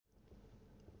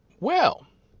Well,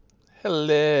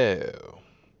 hello.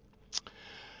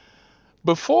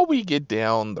 Before we get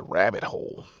down the rabbit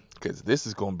hole, because this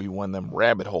is going to be one of them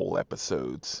rabbit hole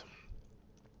episodes,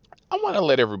 I want to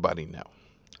let everybody know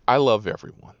I love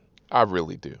everyone. I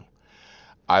really do.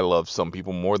 I love some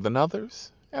people more than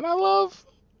others, and I love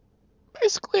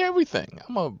basically everything.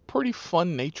 I'm a pretty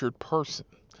fun natured person.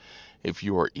 If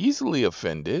you are easily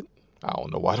offended, I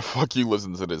don't know why the fuck you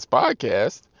listen to this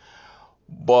podcast,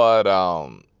 but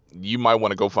you might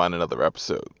want to go find another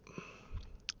episode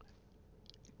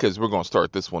because we're going to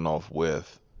start this one off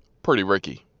with Pretty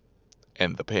Ricky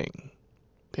and the Ping.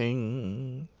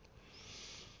 Ping.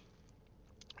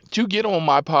 To get on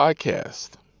my podcast,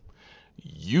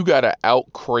 you got to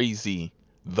out crazy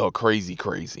the crazy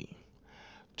crazy.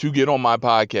 To get on my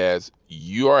podcast,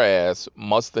 your ass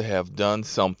must have done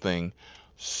something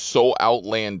so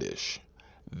outlandish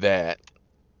that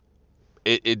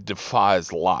it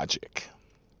defies logic.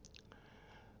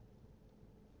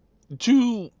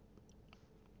 To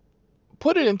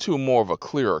put it into more of a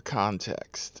clearer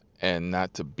context and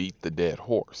not to beat the dead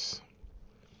horse,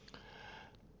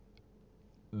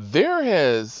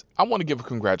 I want to give a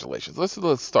congratulations.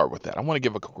 Let's start with that. I want to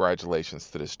give a congratulations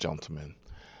to this gentleman.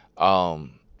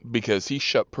 Because he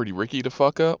shut Pretty Ricky the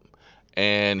fuck up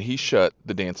and he shut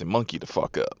the Dancing Monkey the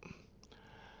fuck up.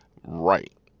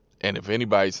 Right. And if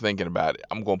anybody's thinking about it,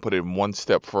 I'm going to put it one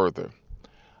step further.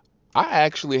 I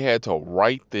actually had to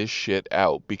write this shit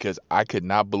out because I could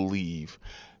not believe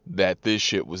that this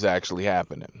shit was actually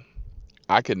happening.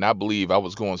 I could not believe I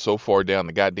was going so far down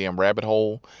the goddamn rabbit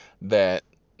hole that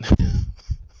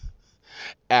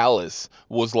Alice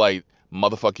was like,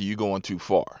 motherfucker, you going too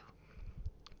far.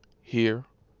 Here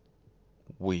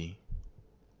we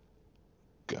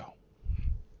go.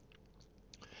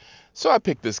 So I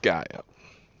picked this guy up.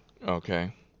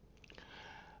 Okay.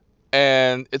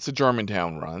 And it's a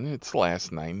Germantown run. It's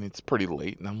last night and it's pretty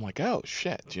late. And I'm like, oh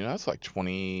shit, it's like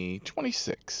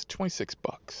 26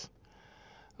 bucks.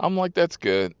 I'm like, that's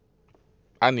good.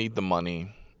 I need the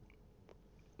money.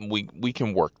 We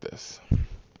can work this.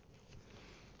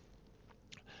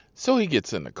 So he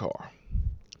gets in the car.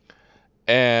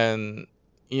 And,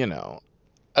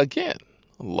 again,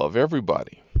 love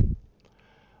everybody.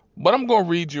 But I'm going to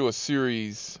read you a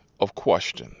series of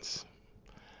questions.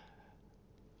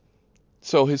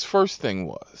 So his first thing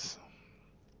was,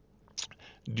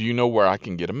 do you know where I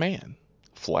can get a man?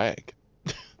 Flag.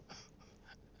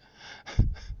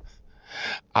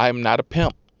 I'm not a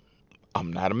pimp.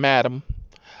 I'm not a madam.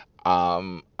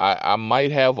 I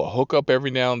might have a hookup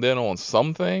every now and then on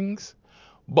some things,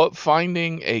 but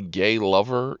finding a gay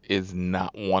lover is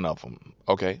not one of them.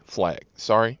 Okay, flag.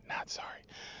 Sorry, not sorry.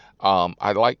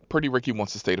 I like Pretty Ricky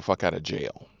wants to stay the fuck out of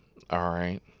jail. All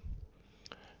right.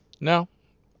 No,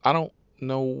 I don't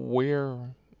know where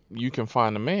you can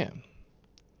find a man.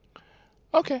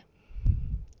 Okay.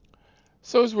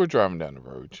 So as we're driving down the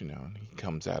road, he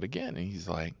comes out again and he's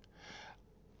like,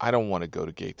 I don't want to go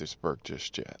to Gaithersburg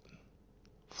just yet.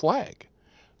 Flag.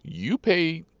 You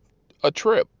paid a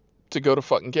trip to go to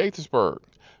fucking Gaithersburg.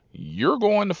 You're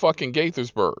going to fucking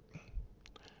Gaithersburg.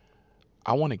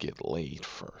 I want to get laid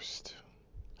first.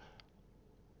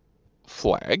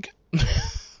 Flag.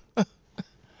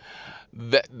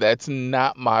 That's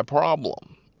not my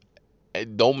problem.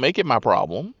 Don't make it my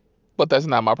problem, but that's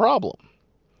not my problem.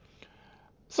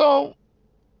 So,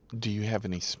 do you have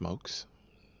any smokes?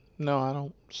 No, I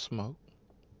don't smoke.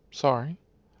 Sorry.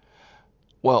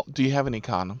 Well, do you have any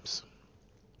condoms?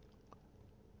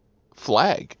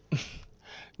 Flag.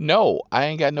 No, I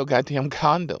ain't got no goddamn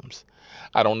condoms.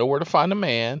 I don't know where to find a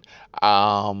man.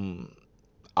 I'm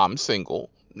single.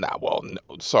 Nah, well,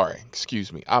 no, sorry,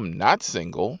 excuse me. I'm not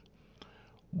single,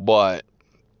 but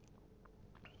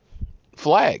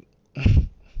flag.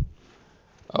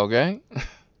 Okay?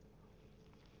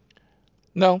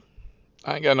 No,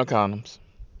 I ain't got no condoms.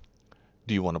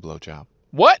 Do you want a blowjob?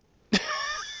 What?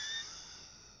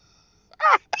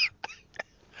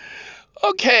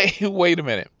 Okay, wait a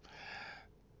minute.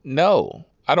 No,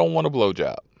 I don't want a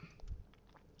blowjob.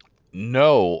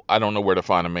 No, I don't know where to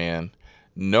find a man.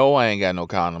 No, I ain't got no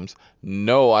condoms.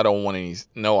 No, I don't want any.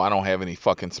 No, I don't have any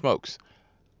fucking smokes.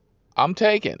 I'm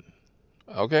taken.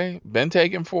 Okay? Been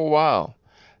taken for a while.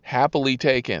 Happily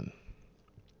taken.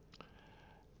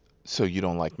 So you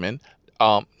don't like men?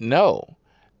 No.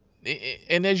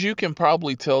 And as you can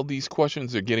probably tell, these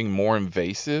questions are getting more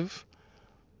invasive.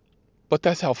 But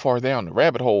that's how far down the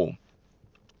rabbit hole.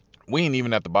 We ain't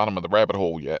even at the bottom of the rabbit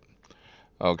hole yet.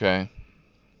 Okay?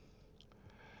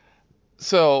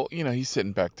 So, he's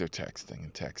sitting back there texting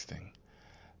and texting.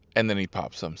 And then he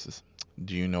pops up and says,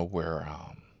 do you know where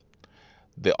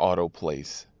the auto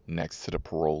place next to the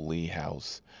parolee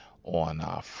house on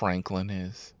Franklin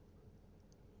is?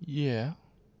 Yeah.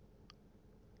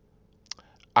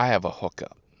 I have a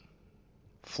hookup.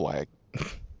 Flag.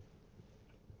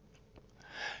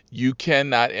 You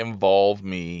cannot involve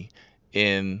me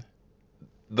in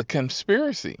the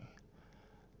conspiracy.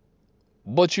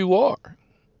 But you are.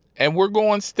 And we're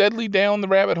going steadily down the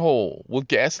rabbit hole with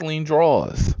gasoline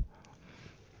draws.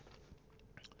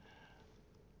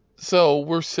 So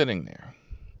we're sitting there.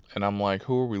 And I'm like,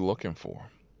 who are we looking for?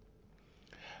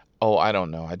 Oh, I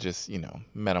don't know. I just,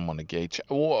 met him on the gate.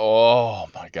 Oh,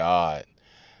 my God.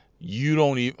 You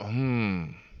don't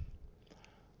even.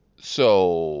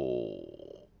 So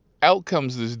out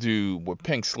comes this dude with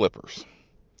pink slippers.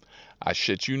 I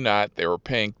shit you not. They were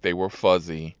pink. They were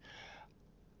fuzzy.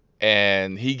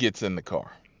 And he gets in the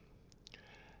car.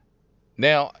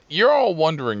 Now, you're all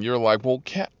wondering, you're like, well,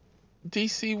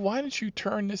 DC, why didn't you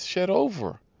turn this shit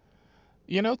over?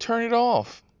 Turn it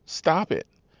off. Stop it.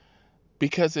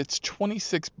 Because it's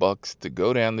 $26 to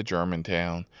go down to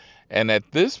Germantown. And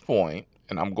at this point,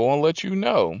 and I'm going to let you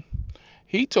know,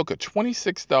 he took a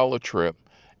 $26 trip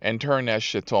and turned that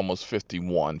shit to almost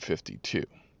 $51, $52.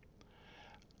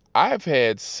 I've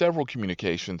had several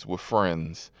communications with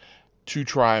friends to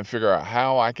try and figure out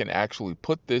how I can actually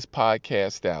put this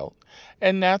podcast out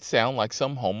and not sound like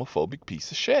some homophobic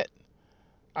piece of shit.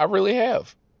 I really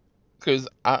have, because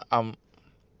I'm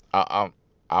at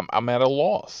a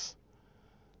loss.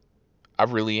 I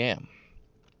really am.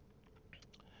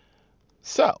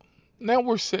 So now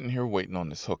we're sitting here waiting on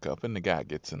this hookup, and the guy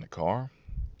gets in the car.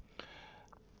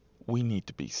 We need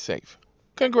to be safe.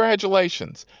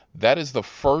 Congratulations. That is the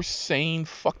first sane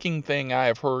fucking thing I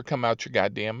have heard come out your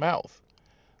goddamn mouth.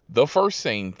 The first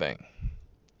sane thing.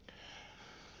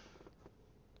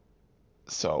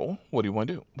 So, what do you want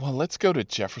to do? Well, let's go to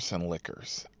Jefferson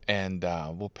Liquors, and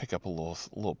we'll pick up a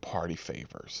little party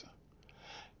favors.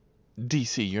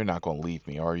 DC, you're not going to leave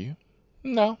me, are you?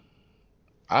 No.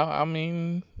 I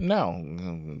mean, no.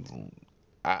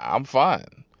 I'm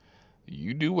fine.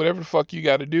 You do whatever the fuck you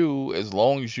got to do as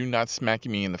long as you're not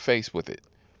smacking me in the face with it.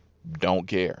 Don't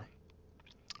care.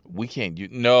 We can't use.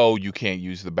 No, you can't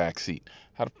use the back seat.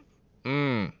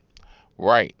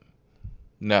 Right.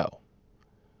 No.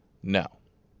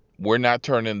 We're not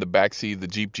turning the back seat of the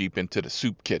Jeep into the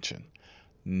soup kitchen.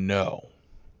 No.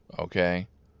 Okay?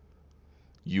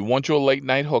 You want your late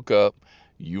night hookup,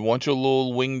 you want your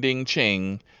little wing ding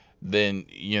ching, then,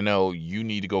 you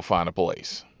need to go find a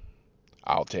place.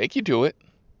 I'll take you to it.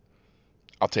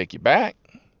 I'll take you back.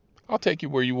 I'll take you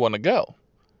where you want to go.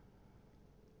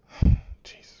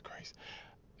 Jesus Christ.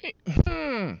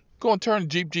 Go and turn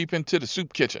the Jeep into the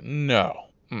soup kitchen. No.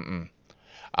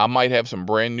 I might have some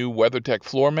brand new WeatherTech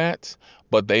floor mats,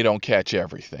 but they don't catch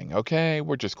everything, okay?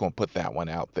 We're just going to put that one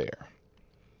out there.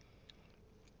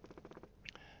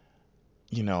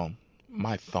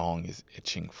 My thong is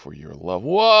itching for your love.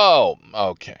 Whoa!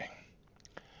 Okay.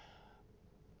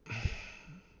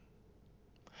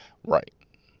 Right.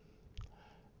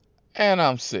 And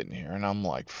I'm sitting here and I'm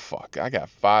like, fuck, I got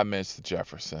 5 minutes to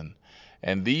Jefferson.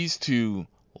 And these two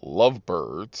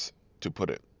lovebirds, to put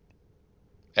it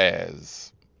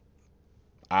as,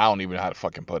 I don't even know how to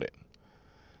fucking put it.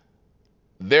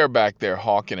 They're back there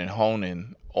hawking and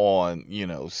honing on,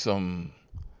 some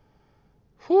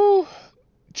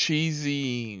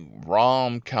cheesy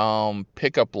rom-com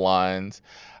pickup lines.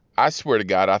 I swear to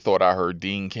God, I thought I heard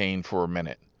Dean Cain for a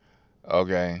minute.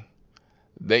 Okay?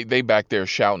 They back there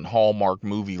shouting Hallmark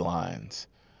movie lines.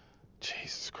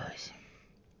 Jesus Christ.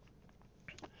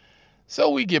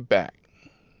 So we get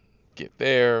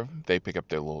there, they pick up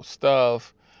their little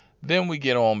stuff, then we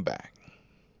get on back.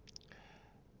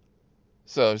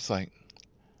 So it's like,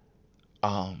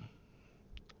 do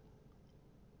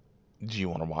you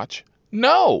want to watch?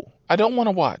 No, I don't want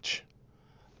to watch.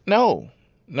 No.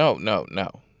 I don't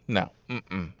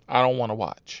want to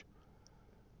watch.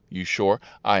 You sure?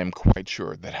 I am quite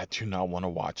sure that I do not want to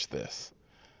watch this.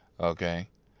 Okay?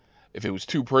 If it was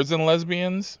 2 prison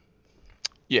lesbians,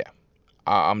 yeah,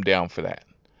 I'm down for that.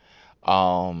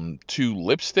 2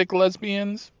 lipstick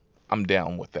lesbians, I'm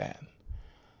down with that.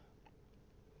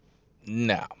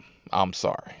 No, I'm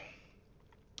sorry.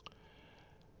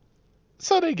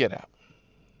 So they get out.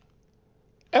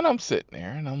 And I'm sitting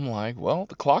there and I'm like, well,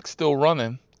 the clock's still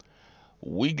running.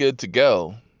 We good to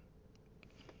go.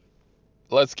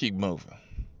 Let's keep moving.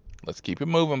 Let's keep it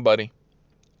moving, buddy.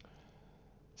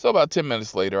 So about 10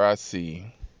 minutes later, I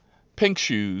see Pink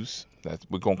Shoes,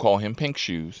 we're going to call him Pink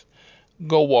Shoes,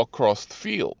 go walk across the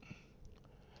field.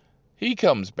 He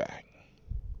comes back.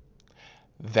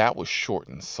 That was short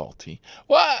and salty.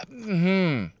 What?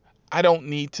 I don't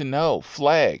need to know.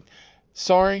 Flag.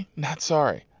 Sorry, not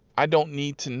sorry. I don't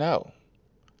need to know.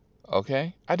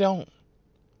 Okay? I don't.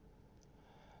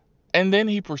 And then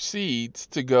he proceeds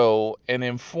to go and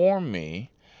inform me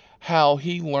how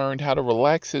he learned how to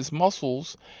relax his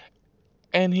muscles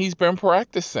and he's been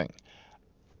practicing.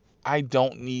 I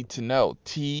don't need to know.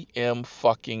 TM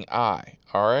fucking I.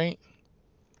 All right?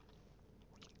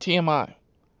 TMI.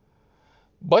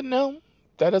 But no,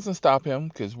 that doesn't stop him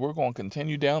because we're going to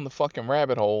continue down the fucking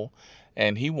rabbit hole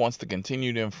and he wants to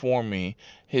continue to inform me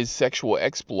his sexual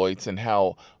exploits and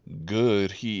how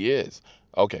good he is.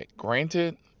 Okay,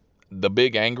 granted, the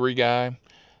big angry guy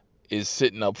is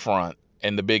sitting up front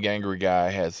and the big angry guy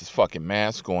has his fucking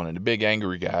mask on and the big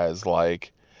angry guy is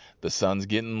like, the sun's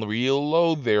getting real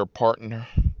low there, partner.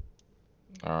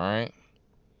 All right.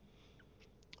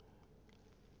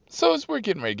 So as we're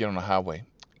getting ready to get on the highway,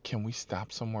 can we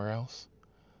stop somewhere else?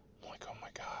 I'm like, oh my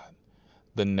God.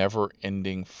 The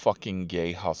never-ending fucking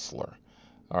gay hustler.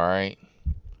 All right.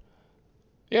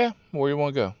 Yeah, where you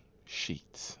want to go?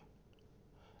 Sheets.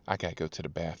 I gotta go to the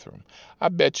bathroom. I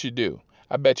bet you do.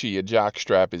 I bet you your jock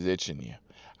strap is itching you.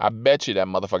 I bet you that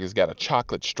motherfucker's got a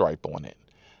chocolate stripe on it.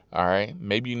 All right.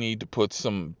 Maybe you need to put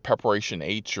some Preparation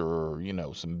H or,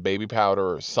 some baby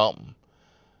powder or something.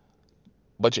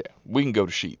 But yeah, we can go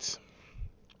to Sheets.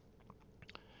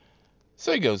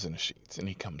 So he goes in the Sheets and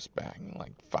he comes back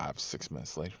like 5-6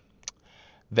 minutes later.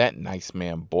 That nice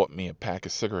man bought me a pack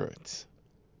of cigarettes.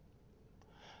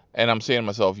 And I'm saying to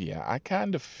myself, yeah, I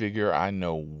kind of figure I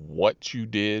know what you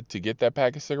did to get that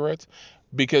pack of cigarettes.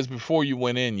 Because before you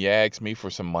went in, you asked me for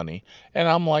some money. And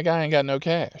I'm like, I ain't got no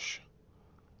cash.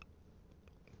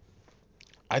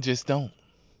 I just don't.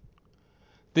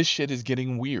 This shit is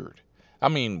getting weird. I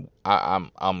mean,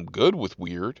 I'm good with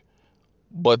weird.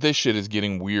 But this shit is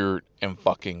getting weird and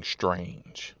fucking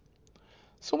strange.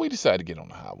 So we decided to get on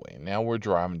the highway. Now we're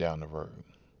driving down the road.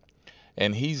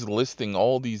 And he's listing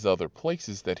all these other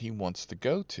places that he wants to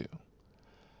go to.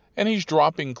 And he's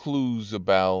dropping clues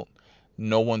about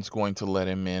no one's going to let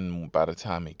him in by the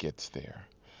time he gets there.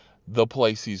 The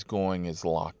place he's going is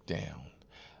locked down.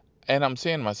 And I'm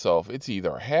saying to myself, it's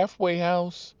either a halfway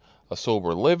house, a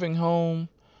sober living home,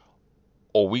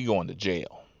 or we going to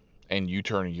jail and you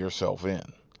turning yourself in.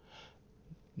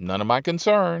 None of my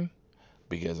concern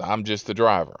because I'm just the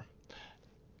driver.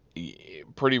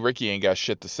 Pretty Ricky ain't got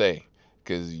shit to say.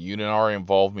 Because you done already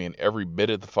involved me in every bit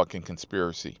of the fucking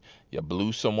conspiracy. You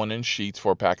blew someone in Sheets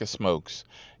for a pack of smokes.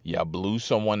 You blew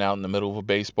someone out in the middle of a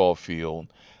baseball field.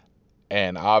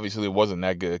 And obviously it wasn't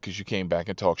that good because you came back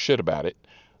and talked shit about it.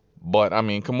 But, I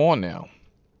mean, come on now.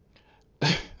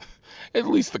 At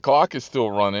least the clock is still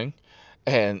running.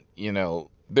 And,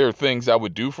 there are things I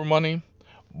would do for money.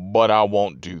 But I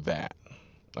won't do that.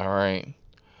 All right?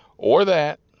 Or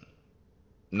that.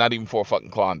 Not even for a fucking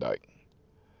Klondike.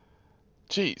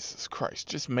 Jesus Christ,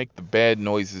 just make the bad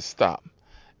noises stop.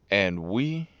 And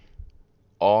we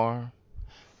are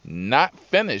not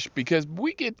finished because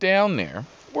we get down there.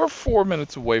 We're 4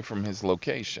 minutes away from his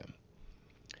location.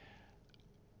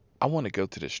 I want to go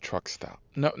to this truck stop.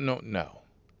 No.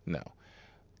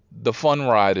 The fun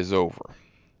ride is over.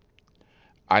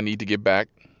 I need to get back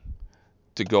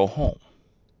to go home.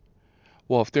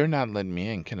 Well, if they're not letting me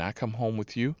in, can I come home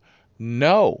with you?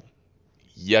 No,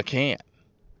 you can't.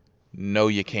 No,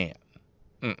 you can't.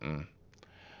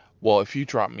 Well, if you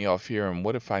drop me off here, and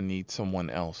what if I need someone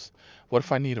else? What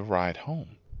if I need a ride home?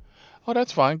 Oh,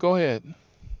 that's fine. Go ahead.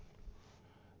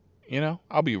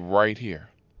 I'll be right here.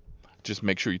 Just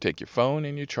make sure you take your phone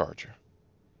and your charger.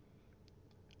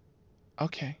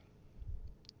 Okay.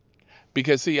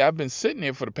 Because, see, I've been sitting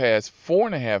here for the past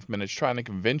 4.5 minutes trying to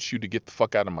convince you to get the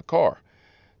fuck out of my car.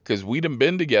 Because we done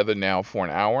been together now for an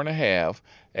hour and a half,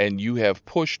 and you have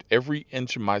pushed every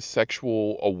inch of my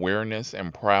sexual awareness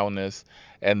and prowess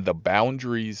and the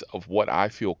boundaries of what I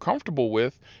feel comfortable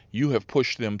with, you have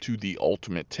pushed them to the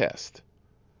ultimate test.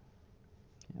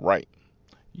 Right.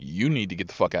 You need to get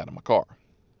the fuck out of my car.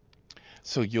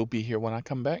 So you'll be here when I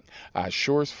come back? I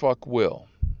sure as fuck will.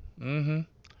 As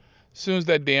soon as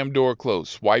that damn door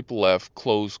closed, swipe left,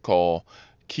 close call,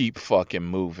 keep fucking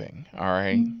moving. All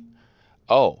right?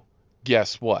 Oh,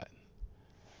 guess what?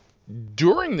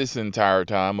 During this entire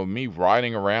time of me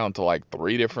riding around to like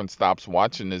 3 different stops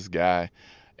watching this guy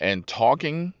and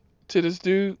talking to this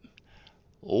dude,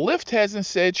 Lyft hasn't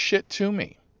said shit to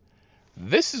me.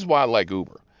 This is why I like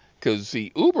Uber. Because,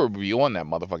 see, Uber be on that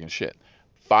motherfucking shit.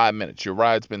 5 minutes. Your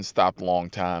ride's been stopped a long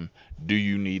time. Do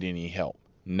you need any help?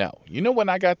 No. You know when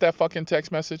I got that fucking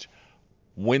text message?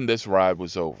 When this ride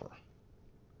was over.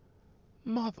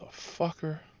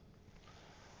 Motherfucker.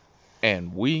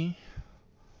 And we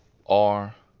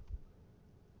are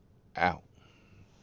out.